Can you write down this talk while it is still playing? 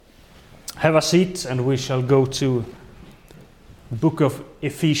Have a seat and we shall go to the book of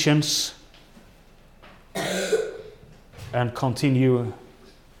Ephesians and continue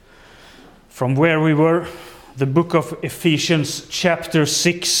from where we were. The book of Ephesians chapter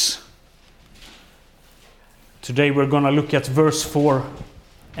 6. Today we're going to look at verse 4,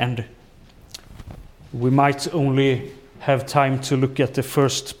 and we might only have time to look at the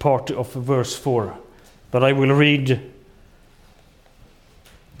first part of verse 4. But I will read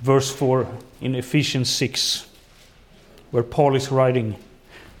verse 4 in Ephesians 6, where Paul is writing,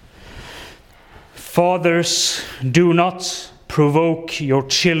 "Fathers, do not provoke your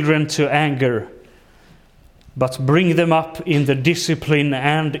children to anger, but bring them up in the discipline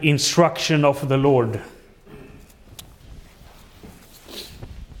and instruction of the Lord."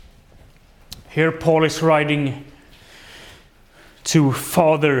 Here Paul is writing to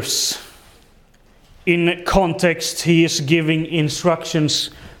fathers. In context, he is giving instructions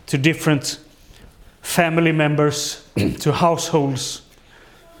to different family members, to household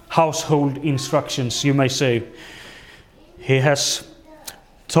instructions, you may say. He has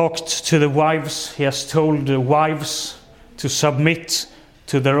talked to the wives. He has told the wives to submit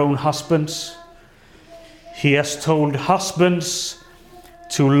to their own husbands. He has told husbands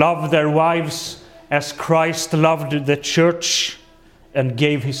to love their wives as Christ loved the church and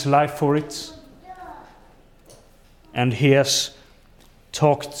gave his life for it. And he has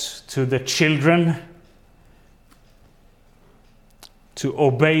talked to the children to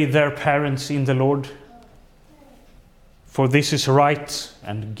obey their parents in the Lord, for this is right,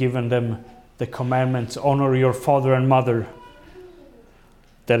 and given them the commandment, honor your father and mother,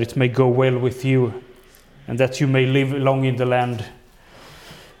 that it may go well with you and that you may live long in the land.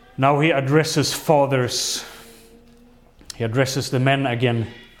 Now he addresses fathers. He addresses the men again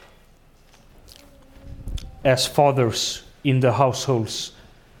as fathers in the households,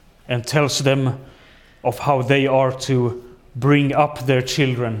 and tells them of how they are to bring up their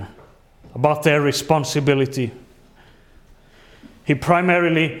children, about their responsibility. He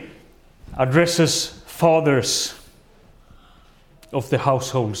primarily addresses fathers of the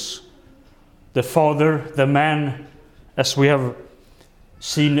households. The father, the man, as we have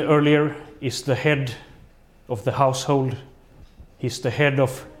seen earlier, is the head of the household. He's the head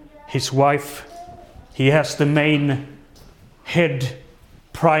of his wife. He has the main head,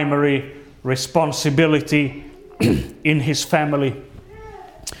 primary responsibility in his family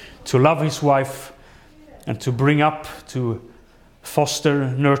to love his wife and to bring up, to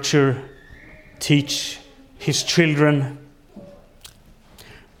foster, nurture, teach his children.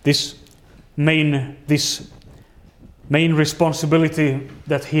 This main responsibility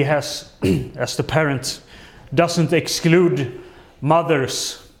that he has as the parent doesn't exclude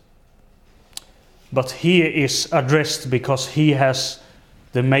mothers, but he is addressed because he has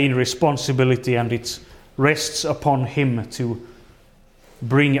the main responsibility, and it rests upon him to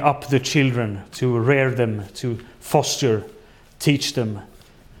bring up the children, to rear them, to foster, teach them.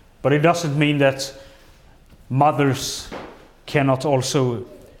 But it doesn't mean that mothers cannot also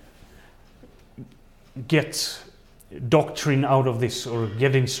get doctrine out of this or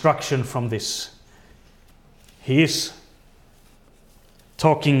get instruction from this. He is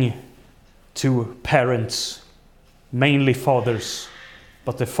talking to parents, mainly fathers,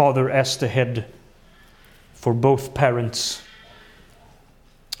 but the father as the head for both parents.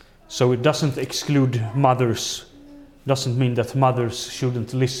 So it doesn't exclude mothers. Doesn't mean that mothers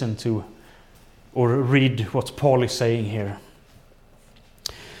shouldn't listen to or read what Paul is saying here.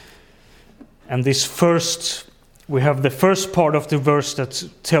 And we have the first part of the verse that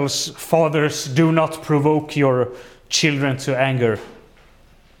tells fathers, do not provoke your children to anger.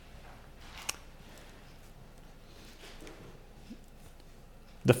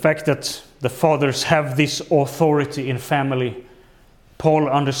 The fact that the fathers have this authority in family, Paul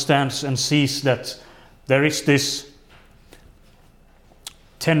understands and sees that there is this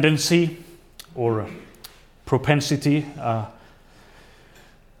tendency or propensity,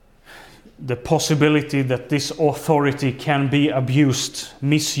 the possibility that this authority can be abused,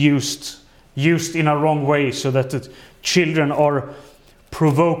 misused, used in a wrong way, so that the children are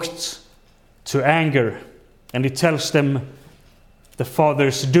provoked to anger. And it tells them, the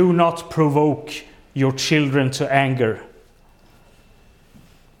fathers, do not provoke your children to anger.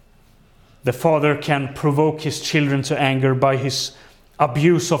 The father can provoke his children to anger by his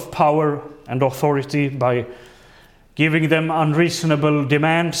abuse of power and authority, by giving them unreasonable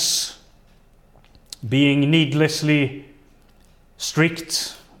demands, being needlessly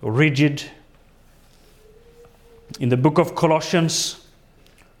strict or rigid. In the book of Colossians,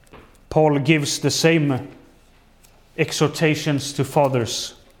 Paul gives the same exhortations to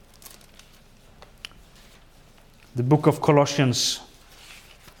fathers. The book of Colossians,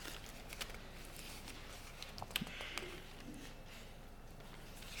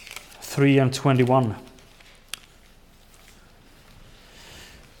 (3 and 21).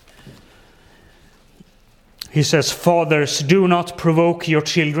 He says, "Fathers, do not provoke your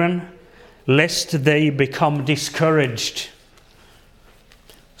children, lest they become discouraged."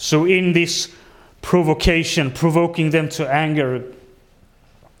 So in this provocation, provoking them to anger,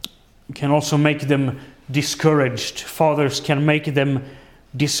 can also make them discouraged. Fathers can make them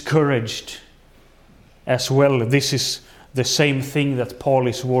discouraged as well. This is the same thing that Paul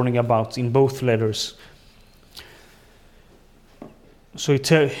is warning about in both letters. So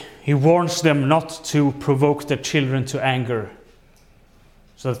he warns them not to provoke their children to anger,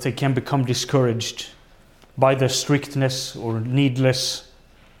 so that they can become discouraged by their strictness or needless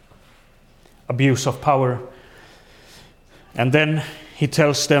abuse of power. And then he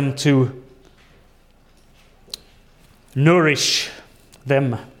tells them to nourish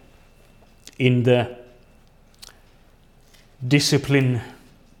them in the discipline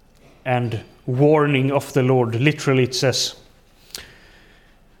and warning of the Lord. Literally it says,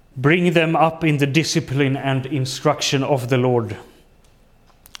 bring them up in the discipline and instruction of the Lord.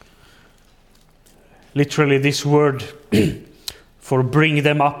 Literally this word for bring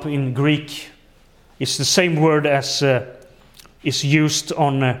them up in Greek is the same word as is used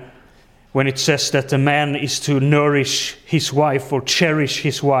on when it says that a man is to nourish his wife or cherish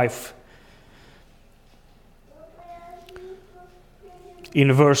his wife.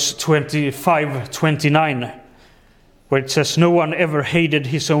 In verse 25-29, where it says, no one ever hated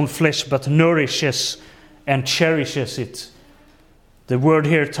his own flesh, but nourishes and cherishes it. The word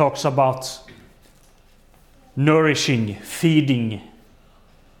here talks about nourishing, feeding,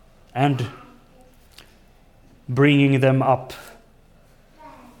 and bringing them up,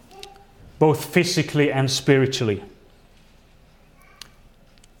 both physically and spiritually.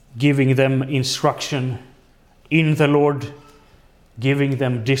 Giving them instruction in the Lord, giving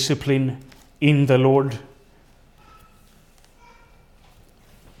them discipline in the Lord,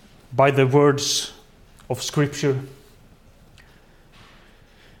 by the words of Scripture.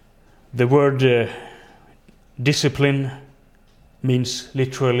 The word discipline means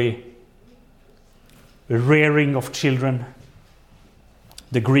literally rearing of children.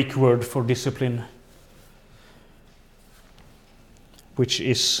 The Greek word for discipline, which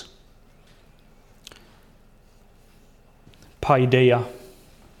is paideia,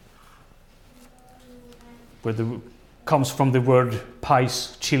 comes from the word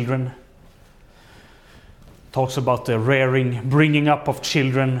pais, children. Talks about the rearing, bringing up of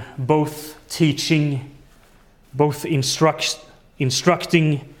children, both teaching, both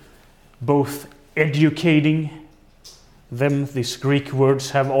instructing, both educating them. These Greek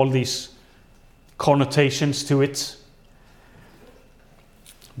words have all these connotations to it.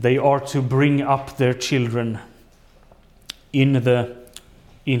 They are to bring up their children in the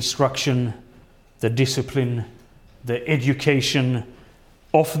instruction, the discipline, the education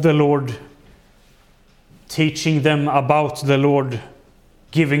of the Lord, teaching them about the Lord,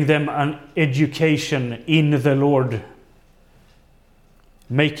 giving them an education in the Lord,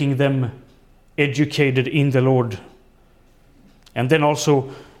 making them educated in the Lord. And then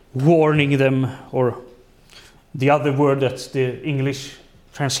also warning them, or the other word that the English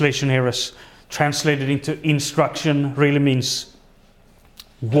translation here is translated into instruction really means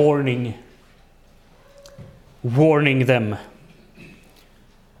warning them.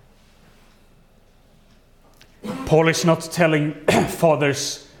 Paul is not telling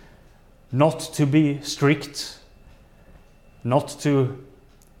fathers not to be strict, not to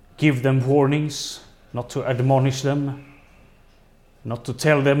give them warnings, not to admonish them, not to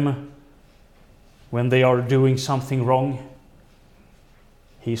tell them when they are doing something wrong.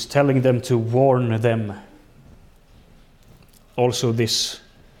 He's telling them to warn them. Also this,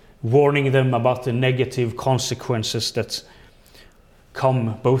 warning them about the negative consequences that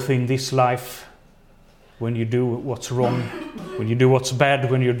come both in this life, when you do what's wrong, when you do what's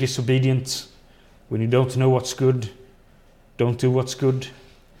bad, when you're disobedient, when you don't know what's good, don't do what's good,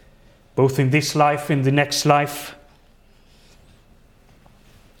 both in this life, in the next life.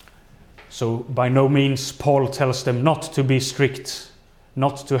 So by no means Paul tells them not to be strict,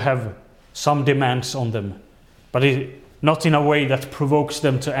 not to have some demands on them, but not in a way that provokes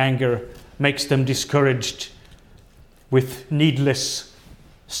them to anger, makes them discouraged with needless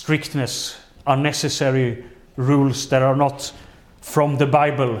strictness, unnecessary rules that are not from the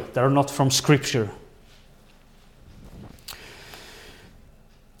Bible, that are not from Scripture.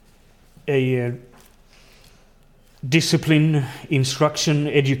 A discipline, instruction,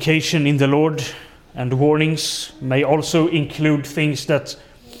 education in the Lord, and warnings may also include things that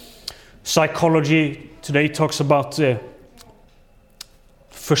psychology today talks about,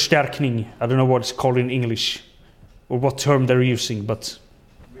 förstärkning. I don't know what it's called in English, or what term they're using, but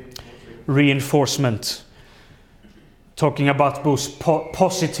reinforcement. Talking about both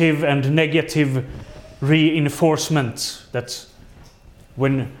positive and negative reinforcement, that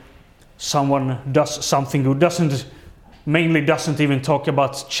when someone does something who doesn't even talk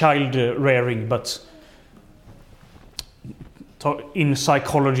about child rearing, but in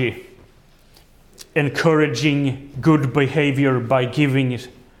psychology, encouraging good behavior by giving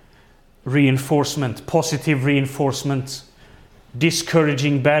reinforcement, positive reinforcement,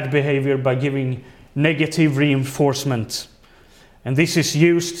 discouraging bad behavior by giving negative reinforcement. And this is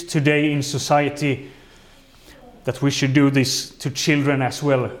used today in society, that we should do this to children as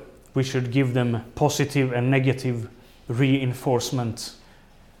well. We should give them positive and negative reinforcement.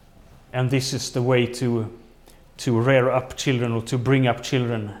 And this is the way to rear up children, or to bring up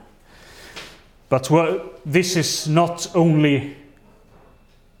children. But this is not only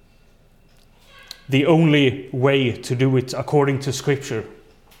the only way to do it according to Scripture.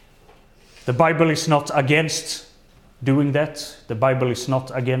 The Bible is not against doing that. The Bible is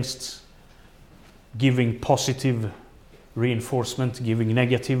not against giving positive reinforcement, giving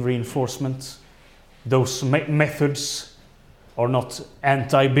negative reinforcement. Those methods are not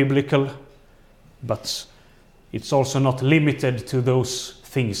anti-biblical, but it's also not limited to those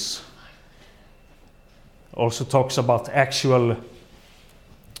things. Also talks about actual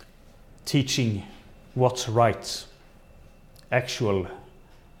teaching what's right, actual,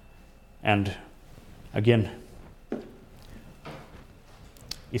 and again,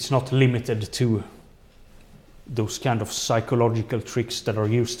 it's not limited to those kind of psychological tricks that are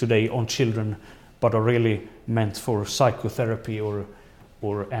used today on children, but are really meant for psychotherapy or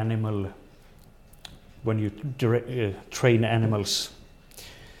animal, when you train animals.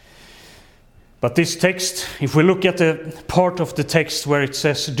 But this text, if we look at the part of the text where it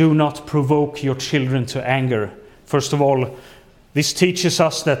says, "Do not provoke your children to anger," first of all, this teaches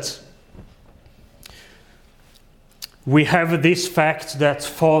us that we have this fact that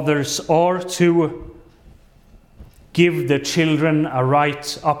fathers are to give the children a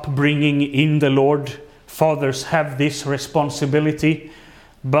right upbringing in the Lord. Fathers have this responsibility,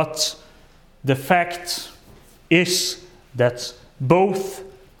 but the fact is that both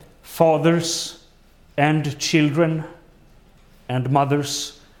fathers and children and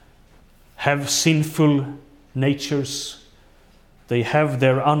mothers have sinful natures. They have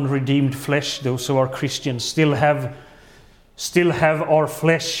their unredeemed flesh. Those who are Christians still have our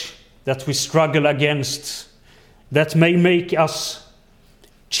flesh that we struggle against, that may make us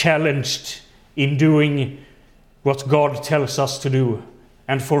challenged in doing what God tells us to do.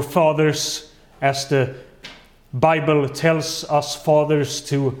 And for fathers, as the Bible tells us fathers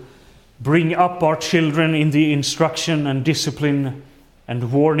to bring up our children in the instruction and discipline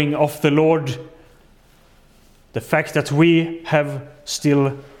and warning of the Lord, the fact that we have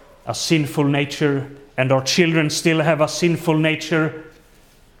still a sinful nature and our children still have a sinful nature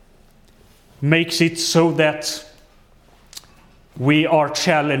makes it so that we are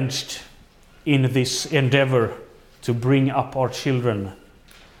challenged in this endeavor to bring up our children.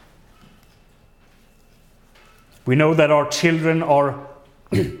 We know that our children are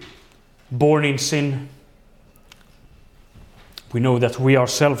born in sin. We know that we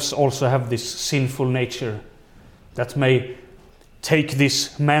ourselves also have this sinful nature that may take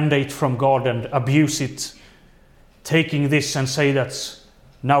this mandate from God and abuse it, taking this and say that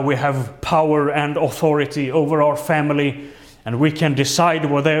now we have power and authority over our family and we can decide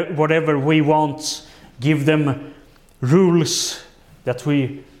whatever we want, give them rules that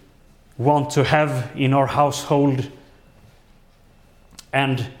we want to have in our household,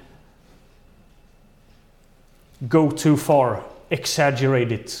 and go too far,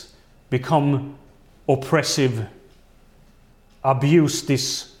 exaggerate it, become oppressive, abuse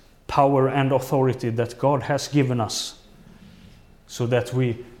this power and authority that God has given us, so that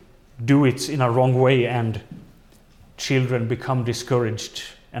we do it in a wrong way and children become discouraged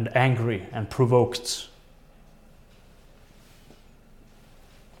and angry and provoked.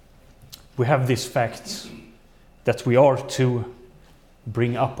 We have this fact that we are to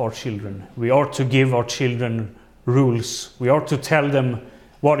bring up our children. We are to give our children rules. We are to tell them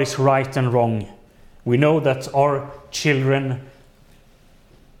what is right and wrong. We know that our children,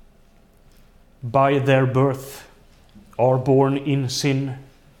 by their birth, are born in sin.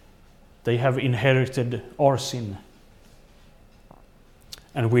 They have inherited our sin.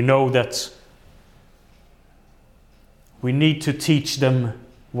 And we know that we need to teach them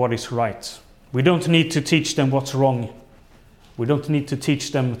what is right. We don't need to teach them what's wrong. We don't need to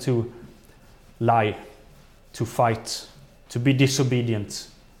teach them to lie, to fight, to be disobedient.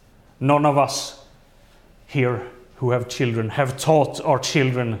 None of us here who have children have taught our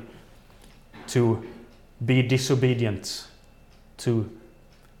children to be disobedient, to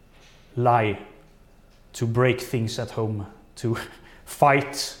lie, to break things at home, to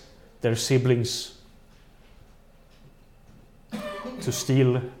fight their siblings, to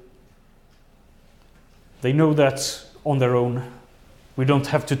steal. They know that on their own. We don't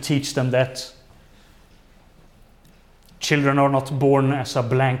have to teach them that. Children are not born as a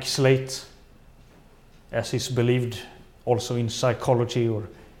blank slate, as is believed also in psychology or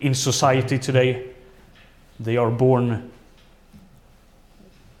in society today. They are born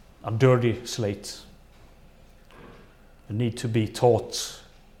a dirty slate. They need to be taught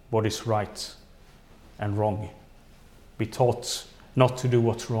what is right and wrong. Be taught not to do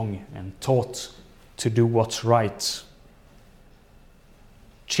what's wrong and taught to do what's right.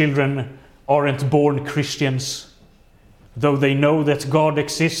 Children aren't born Christians, though they know that God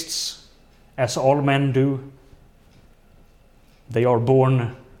exists, as all men do. They are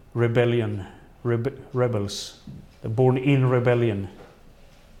born rebellion, rebels. They're born in rebellion.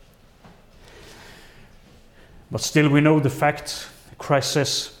 But still we know the fact. Christ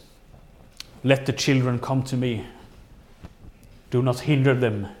says, "Let the children come to me. Do not hinder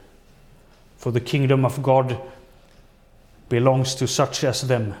them, for the kingdom of God belongs to such as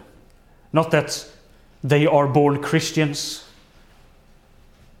them." Not that they are born Christians,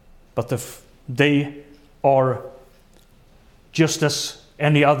 but they are just as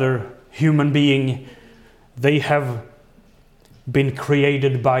any other human being. They have been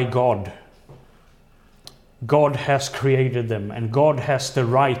created by God. God has created them, and God has the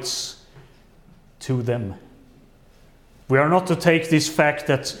rights to them. We are not to take this fact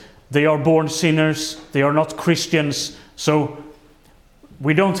that they are born sinners, they are not Christians, so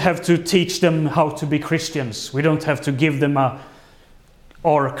we don't have to teach them how to be Christians. We don't have to give them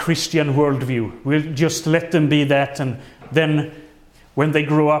our Christian worldview. We'll just let them be that, and then when they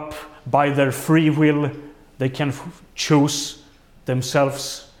grow up by their free will, they can choose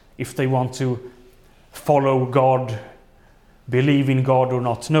themselves if they want to follow God, believe in God or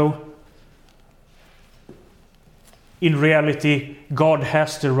not. No. In reality, God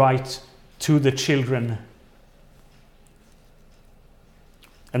has the right to the children.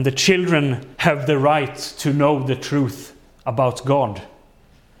 And the children have the right to know the truth about God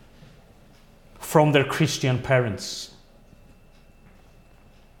from their Christian parents.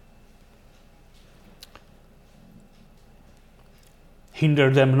 Hinder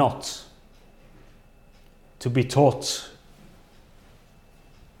them not to be taught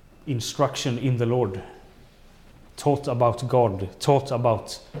instruction in the Lord, taught about God, taught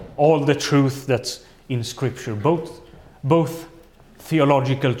about all the truth that's in Scripture, both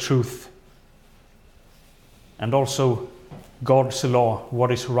theological truth and also God's law,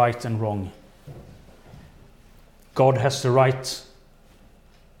 what is right and wrong. God has the right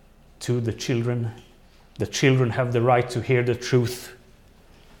to the children. The children have the right to hear the truth.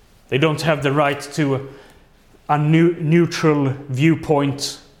 They don't have the right to a neutral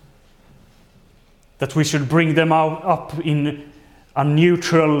viewpoint, that we should bring them up in a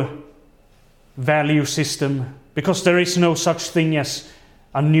neutral value system, because there is no such thing as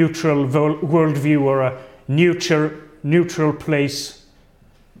a neutral worldview or a neutral place,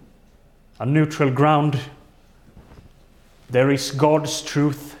 a neutral ground. There is God's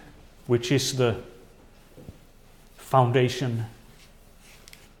truth, which is the foundation,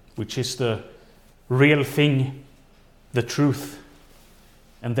 which is the real thing, the truth.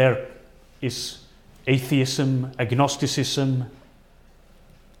 And there is atheism, agnosticism,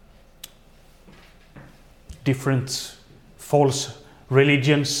 different false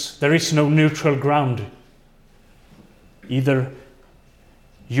religions. There is no neutral ground. Either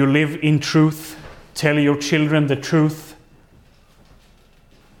you live in truth, tell your children the truth,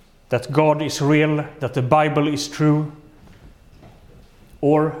 that God is real, that the Bible is true,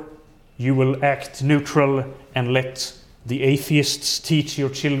 or you will act neutral and let the atheists teach your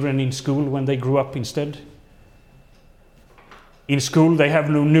children in school when they grew up instead. In school they have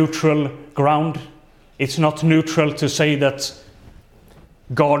no neutral ground. It's not neutral to say that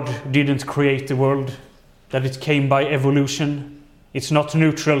God didn't create the world, that it came by evolution. It's not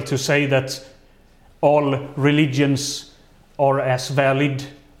neutral to say that all religions are as valid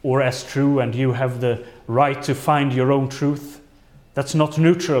or as true and you have the right to find your own truth. That's not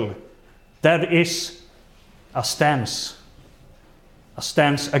neutral. That is a stance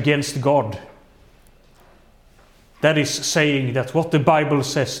against God. that is saying that what the Bible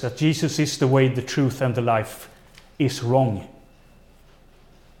says, that Jesus is the way, the truth, and the life, is wrong.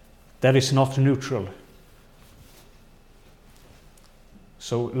 That is not neutral.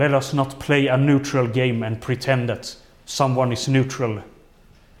 So let us not play a neutral game and pretend that someone is neutral,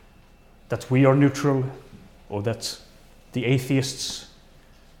 that we are neutral, or that the atheists,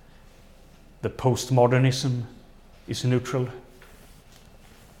 the postmodernism is neutral.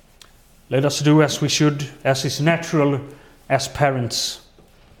 Let us do as we should, as is natural as parents,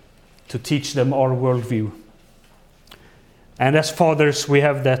 to teach them our worldview. And as fathers, we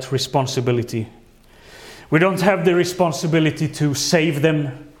have that responsibility. We don't have the responsibility to save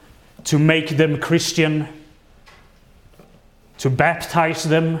them, to make them Christian, to baptize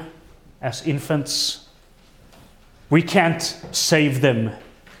them as infants. We can't save them.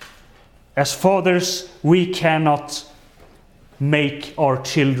 As fathers, we cannot make our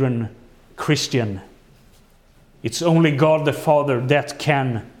children Christian. It's only God the Father that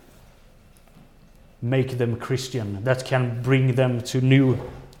can make them Christian, that can bring them to new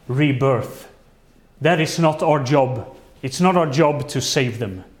rebirth. That is not our job. It's not our job to save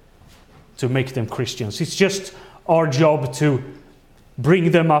them, to make them Christians. It's just our job to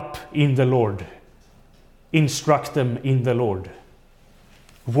bring them up in the Lord, instruct them in the Lord,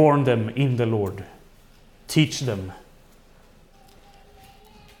 warn them in the Lord, teach them.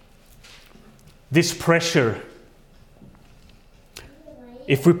 This pressure,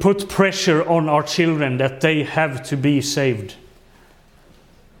 if we put pressure on our children that they have to be saved,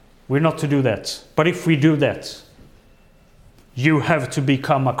 we're not to do that. But if we do that, you have to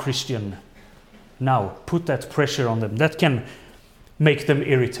become a Christian now. Put that pressure on them. That can make them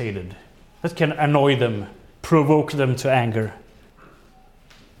irritated. That can annoy them, provoke them to anger.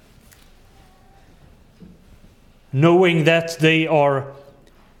 Knowing that they are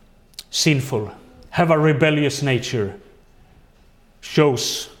sinful, have a rebellious nature,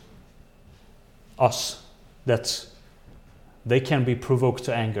 shows us that they can be provoked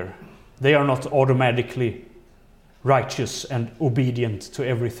to anger. They are not automatically righteous and obedient to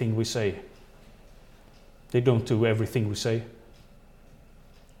everything we say. They don't do everything we say.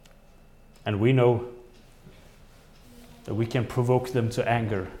 And we know that we can provoke them to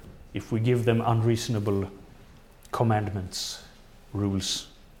anger if we give them unreasonable commandments, rules.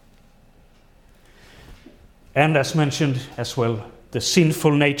 And as mentioned as well, the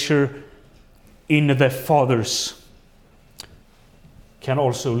sinful nature in the fathers can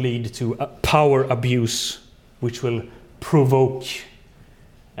also lead to power abuse, which will provoke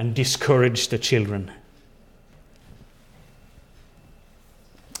and discourage the children.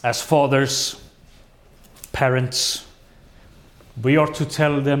 As fathers, parents, we are to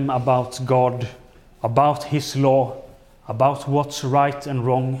tell them about God, about His law, about what's right and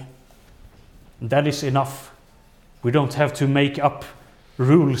wrong. That is enough. We don't have to make up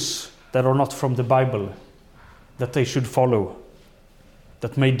rules that are not from the Bible, that they should follow,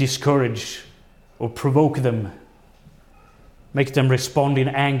 that may discourage or provoke them, make them respond in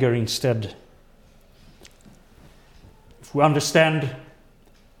anger instead. If we understand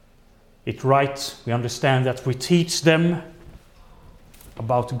it right, we understand that we teach them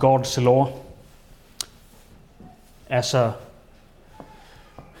about God's law as a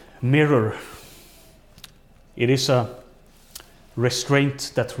mirror. It is a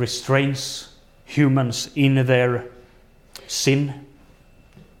restraint that restrains humans in their sin,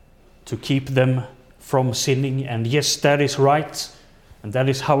 to keep them from sinning. And yes, that is right, and that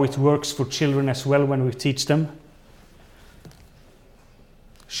is how it works for children as well when we teach them.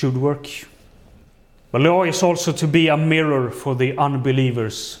 Should work. But law is also to be a mirror for the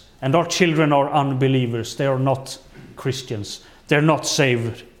unbelievers. And our children are unbelievers. They are not Christians. They're not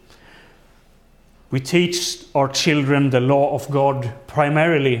saved. We teach our children the law of God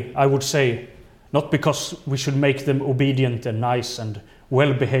primarily, I would say, not because we should make them obedient and nice and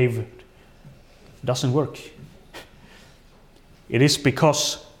well-behaved. It doesn't work. It is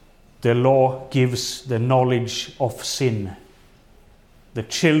because the law gives the knowledge of sin. The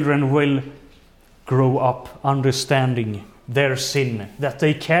children will grow up understanding their sin, that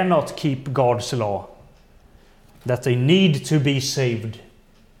they cannot keep God's law, that they need to be saved.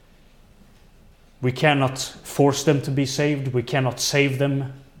 We cannot force them to be saved. We cannot save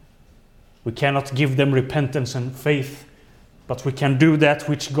them. We cannot give them repentance and faith. But we can do that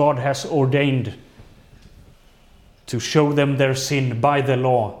which God has ordained, to show them their sin by the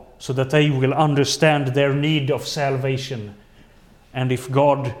law, so that they will understand their need of salvation. And if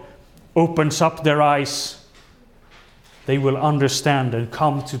God opens up their eyes, they will understand and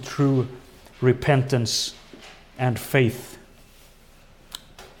come to true repentance and faith.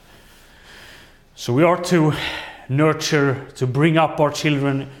 So we are to nurture, to bring up our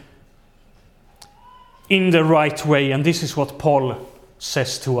children in the right way. And this is what Paul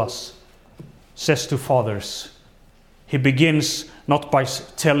says to us, says to fathers. He begins not by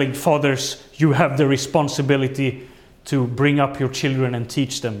telling fathers, you have the responsibility to bring up your children and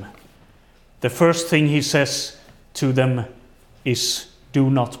teach them. The first thing he says to them is, do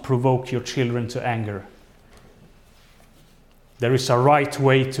not provoke your children to anger. There is a right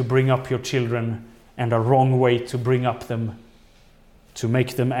way to bring up your children and a wrong way to bring up them, to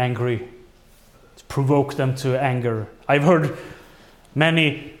make them angry, to provoke them to anger. I've heard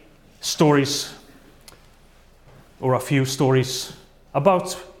many stories, or a few stories,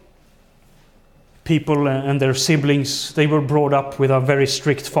 about people and their siblings. They were brought up with a very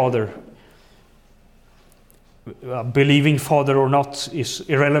strict father. A believing father or not is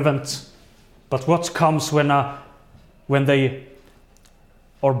irrelevant, but what comes when they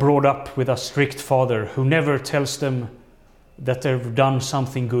are brought up with a strict father who never tells them that they've done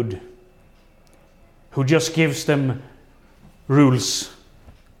something good, who just gives them rules,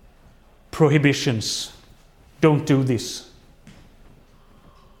 prohibitions, don't do this,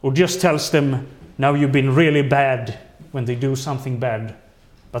 or just tells them, now you've been really bad, when they do something bad.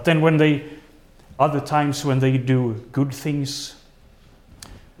 But then other times when they do good things,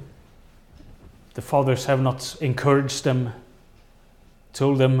 the fathers have not encouraged them,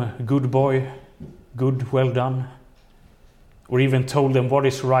 told them, good boy, good, well done, or even told them what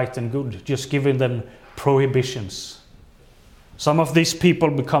is right and good, just giving them prohibitions. Some of these people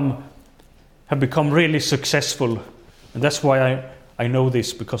have become really successful, and that's why I know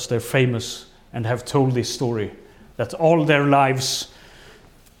this, because they're famous and have told this story, that all their lives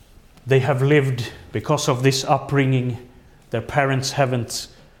they have lived because of this upbringing. Their parents haven't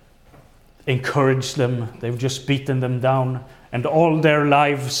encouraged them, they've just beaten them down. And all their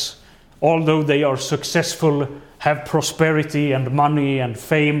lives, although they are successful, have prosperity and money and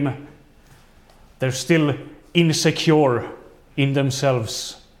fame, they're still insecure in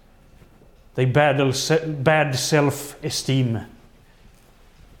themselves. They battle bad self-esteem.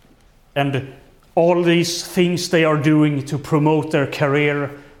 And all these things they are doing to promote their career,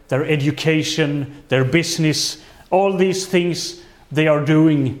 their education, their business, all these things they are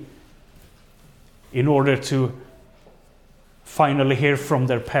doing in order to finally hear from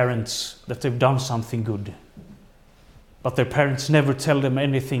their parents that they've done something good. But their parents never tell them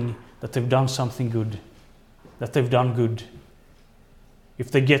anything that they've done something good, that they've done good.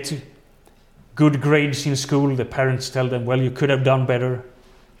 If they get good grades in school, the parents tell them, well, you could have done better.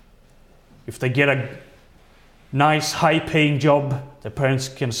 If they get a nice, high-paying job, the parents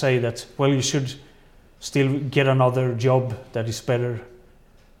can say that, well, you should still get another job that is better,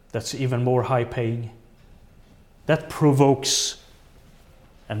 that's even more high-paying. That provokes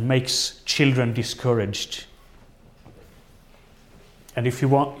and makes children discouraged. And if you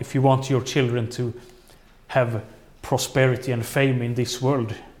want your children to have prosperity and fame in this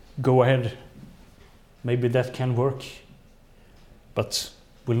world, go ahead. Maybe that can work, but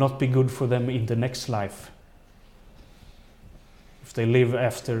will not be good for them in the next life. If they live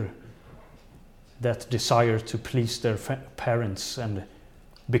after that desire to please their parents and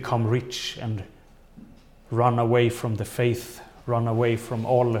become rich and run away from the faith, run away from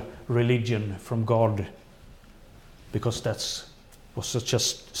all religion, from God, because that was such a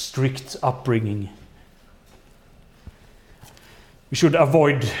strict upbringing. We should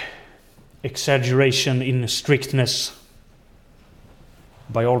avoid exaggeration in strictness.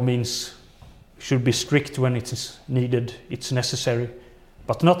 By all means, we should be strict when it is needed, it's necessary,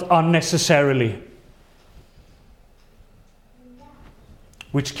 but not unnecessarily,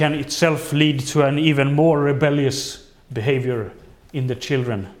 which can itself lead to an even more rebellious behavior in the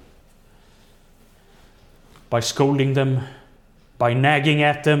children. By scolding them, by nagging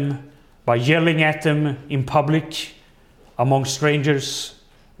at them, by yelling at them in public, among strangers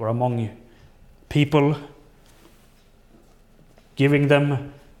or among people, giving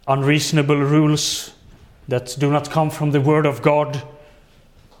them unreasonable rules that do not come from the Word of God,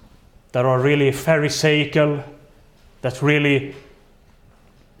 that are really pharisaical, that really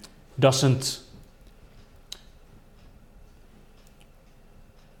doesn't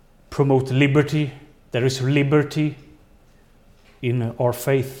promote liberty. There is liberty in our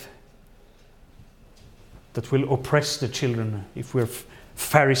faith that will oppress the children if we're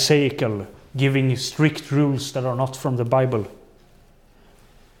pharisaical, giving strict rules that are not from the Bible.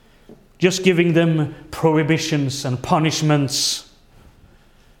 Just giving them prohibitions and punishments,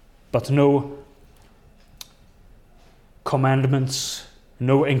 but no commandments,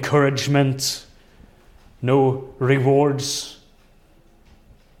 no encouragement, no rewards.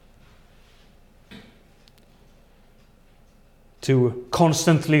 to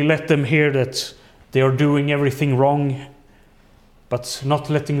constantly let them hear that they are doing everything wrong, but not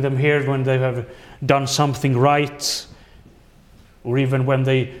letting them hear when they have done something right, or even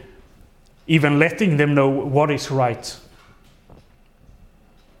letting them know what is right.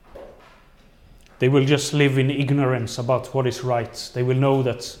 They will just live in ignorance about what is right. They will know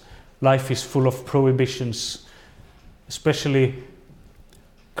that life is full of prohibitions. Especially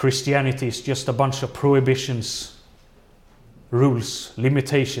Christianity is just a bunch of prohibitions, rules,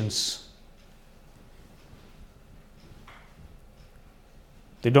 limitations.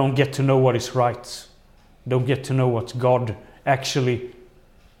 They don't get to know what is right. Don't get to know what God actually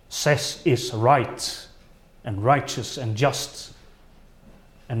says is right and righteous and just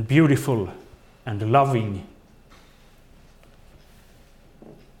and beautiful and loving.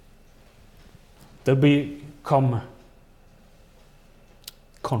 They become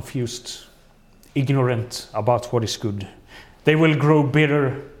confused, ignorant about what is good. They will grow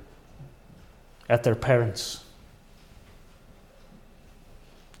bitter at their parents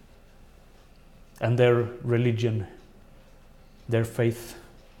and their religion, their faith.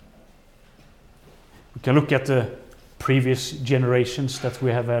 We can look at the previous generations that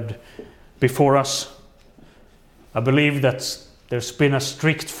we have had before us. I believe that there's been a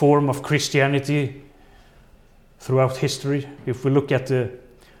strict form of Christianity throughout history. If we look at the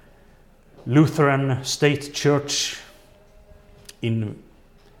Lutheran State Church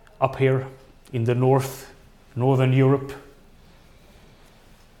up here in the northern Europe,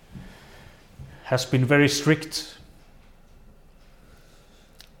 has been very strict,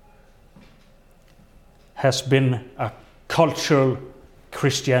 has been a cultural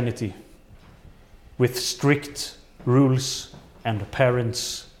Christianity with strict rules and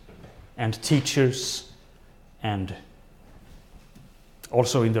parents and teachers, and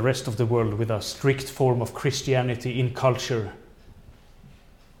also in the rest of the world with a strict form of Christianity in culture.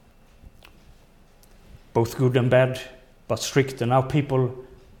 Both good and bad, but strict. And now people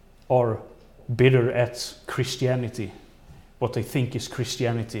are bitter at Christianity, what they think is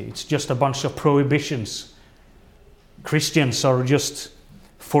Christianity. It's just a bunch of prohibitions. Christians are just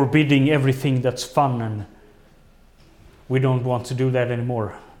forbidding everything that's fun, and we don't want to do that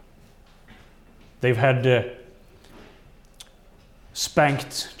anymore. They've had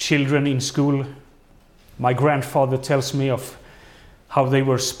spanked children in school. My grandfather tells me of how they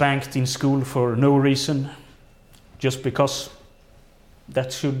were spanked in school for no reason, just because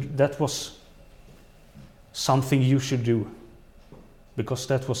that was something you should do, because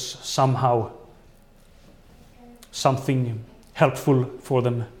that was somehow something helpful for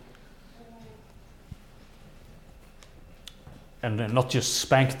them. And not just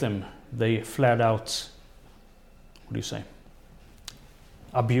spanked them, they flat out,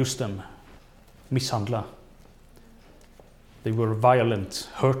 abused them, misshandla. They were violent,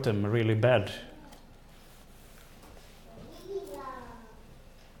 hurt them really bad.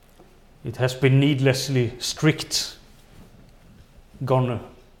 It has been needlessly strict, gone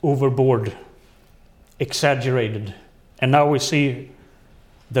overboard, exaggerated. And now we see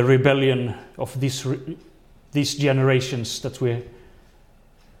the rebellion of these generations, that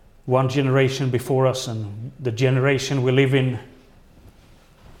one generation before us and the generation we live in.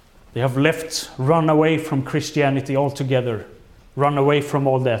 They have run away from Christianity altogether, run away from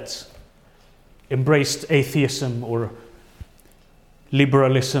all that, embraced atheism or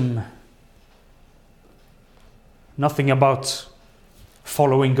liberalism. Nothing about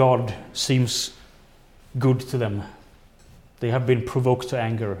following God seems good to them. They have been provoked to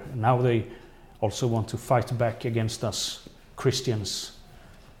anger. Now they also want to fight back against us Christians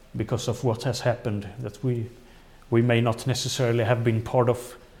because of what has happened, that we may not necessarily have been part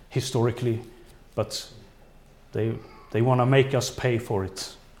of historically, but they want to make us pay for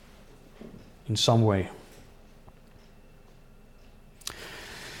it in some way.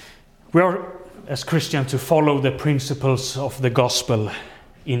 We are, as Christians, to follow the principles of the gospel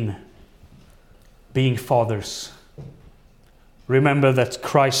in being fathers. Remember that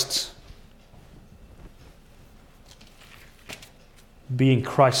Christ, being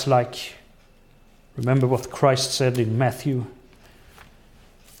Christ-like, remember what Christ said in Matthew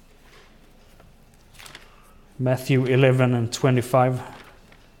 11 and 25.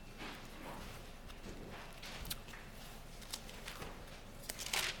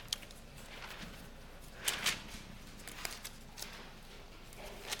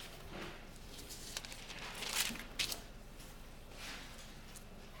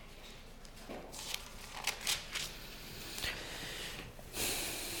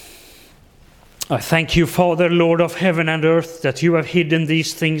 I thank you, Father, Lord of heaven and earth, that you have hidden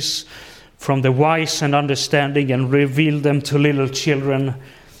these things from the wise and understanding and reveal them to little children.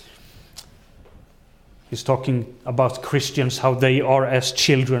 He's talking about Christians, how they are as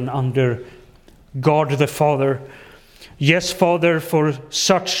children under God the Father. Yes, Father, for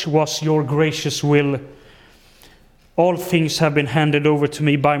such was your gracious will. All things have been handed over to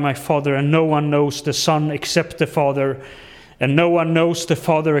me by my Father, and no one knows the Son except the Father, and no one knows the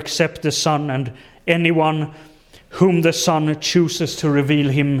Father except the Son, and anyone whom the Son chooses to reveal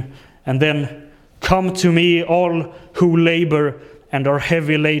him. And then, come to me, all who labor and are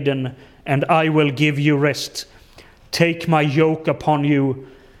heavy laden, and I will give you rest. Take my yoke upon you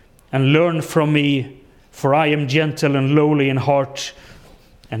and learn from me, for I am gentle and lowly in heart,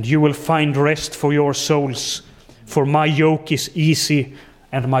 and you will find rest for your souls. For my yoke is easy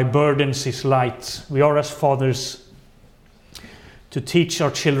and my burdens is light. We are as fathers to teach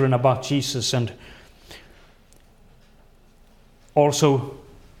our children about Jesus, and also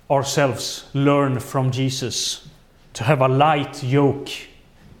ourselves learn from Jesus to have a light yoke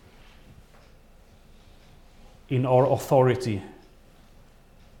in our authority.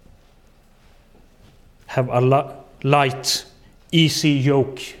 Have a light, easy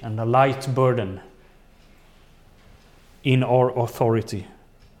yoke and a light burden in our authority,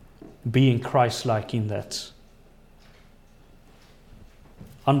 being Christ-like in that.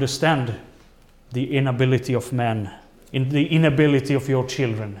 Understand the inability of man, in the inability of your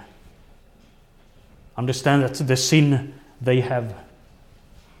children. Understand that the sin they have,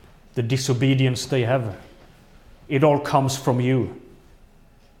 the disobedience they have, it all comes from you.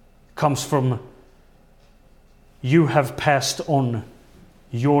 Comes from you have passed on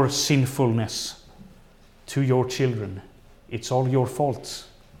your sinfulness to your children. It's all your fault.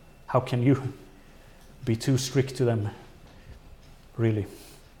 How can you be too strict to them? Really.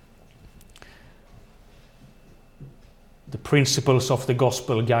 The principles of the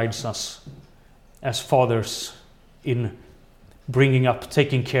gospel guides us as fathers in bringing up,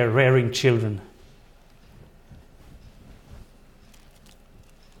 taking care, rearing children.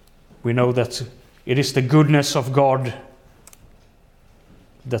 We know that it is the goodness of God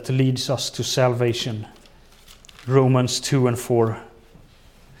that leads us to salvation. Romans 2 and 4.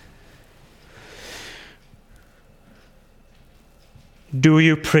 Do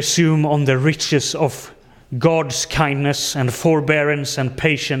you presume on the riches of God's kindness and forbearance and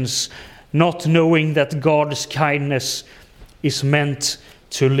patience, not knowing that God's kindness is meant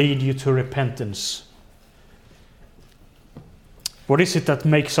to lead you to repentance? What is it that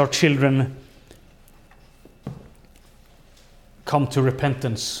makes our children come to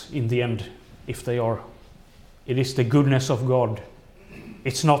repentance in the end, if they are? It is the goodness of God.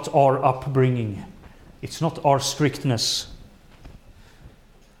 It's not our upbringing. It's not our strictness.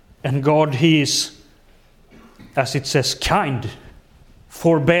 And God, He is, as it says, kind,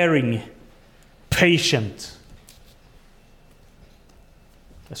 forbearing, patient.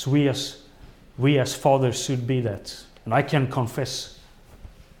 As we as fathers should be that. And I can confess,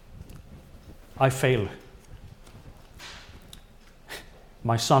 I fail.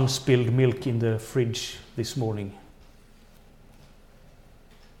 My son spilled milk in the fridge this morning.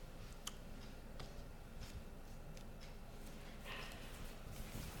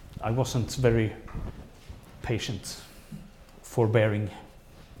 I wasn't very patient, forbearing.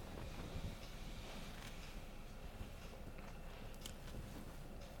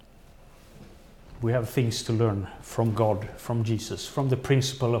 We have things to learn from God, from Jesus, from the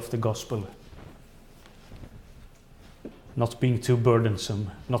principle of the gospel. Not being too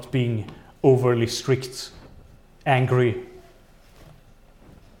burdensome, not being overly strict, angry,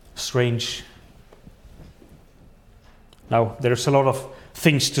 strange. Now, there's a lot of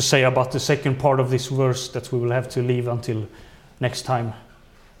things to say about the second part of this verse that we will have to leave until next time.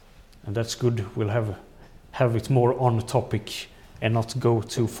 And that's good. We'll have it more on topic and not go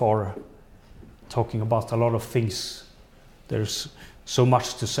too far talking about a lot of things. There's so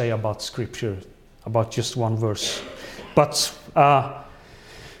much to say about Scripture, about just one verse. But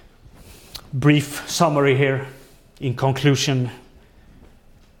brief summary here in conclusion.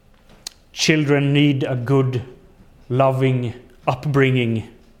 Children need a good, loving upbringing.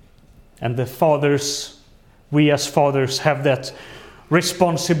 And the fathers, we as fathers have that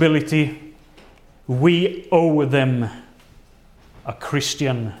responsibility. We owe them a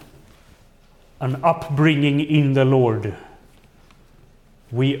Christian, an upbringing in the Lord.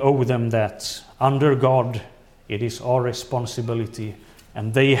 We owe them that. Under God, it is our responsibility.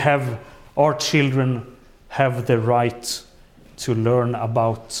 And our children have the right to learn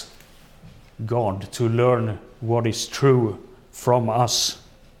about God, to learn what is true from us.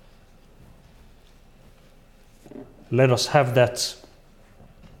 Let us have that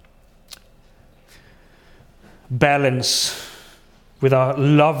balance, with a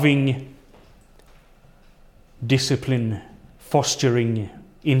loving discipline, fostering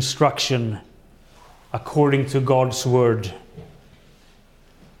instruction according to God's word.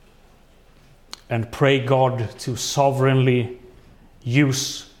 And pray God to sovereignly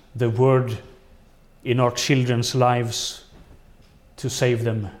use the word in our children's lives to save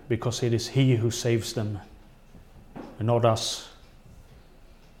them, because it is He who saves them and not us.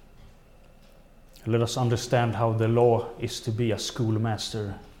 Let us understand how the law is to be a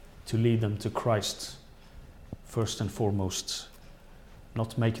schoolmaster, to lead them to Christ first and foremost,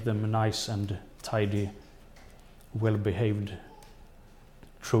 not make them nice and tidy, well-behaved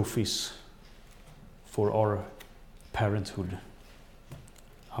trophies for our parenthood.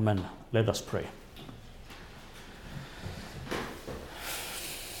 Amen. Let us pray.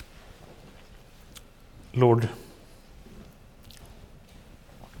 Lord,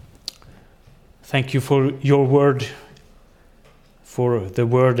 thank you for your word, for the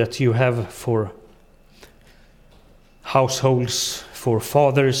word that you have for households, for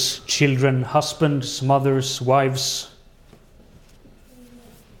fathers, children, husbands, mothers, wives.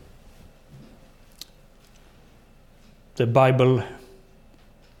 The Bible,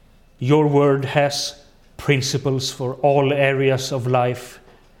 your word, has principles for all areas of life.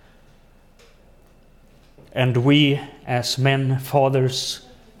 And we, as men, fathers,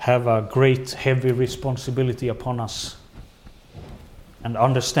 have a great, heavy responsibility upon us. And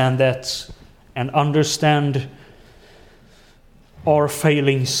understand that, and understand our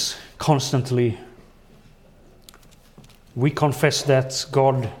failings constantly. We confess that,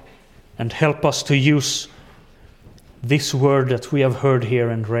 God, and help us to use this word that we have heard here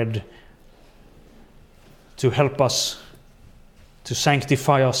and read to help us, to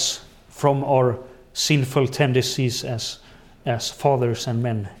sanctify us from our sinful tendencies as fathers and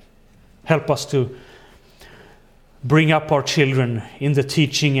men. Help us to bring up our children in the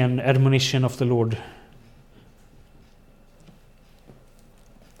teaching and admonition of the Lord.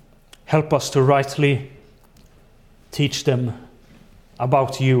 Help us to rightly teach them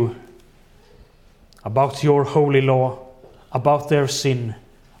about you, about your holy law, about their sin,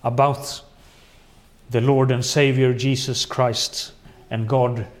 about the Lord and Savior Jesus Christ. And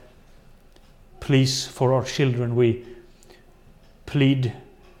God, please, for our children, we plead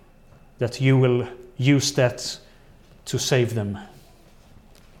that you will use that to save them.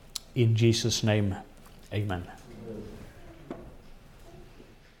 In Jesus' name, amen.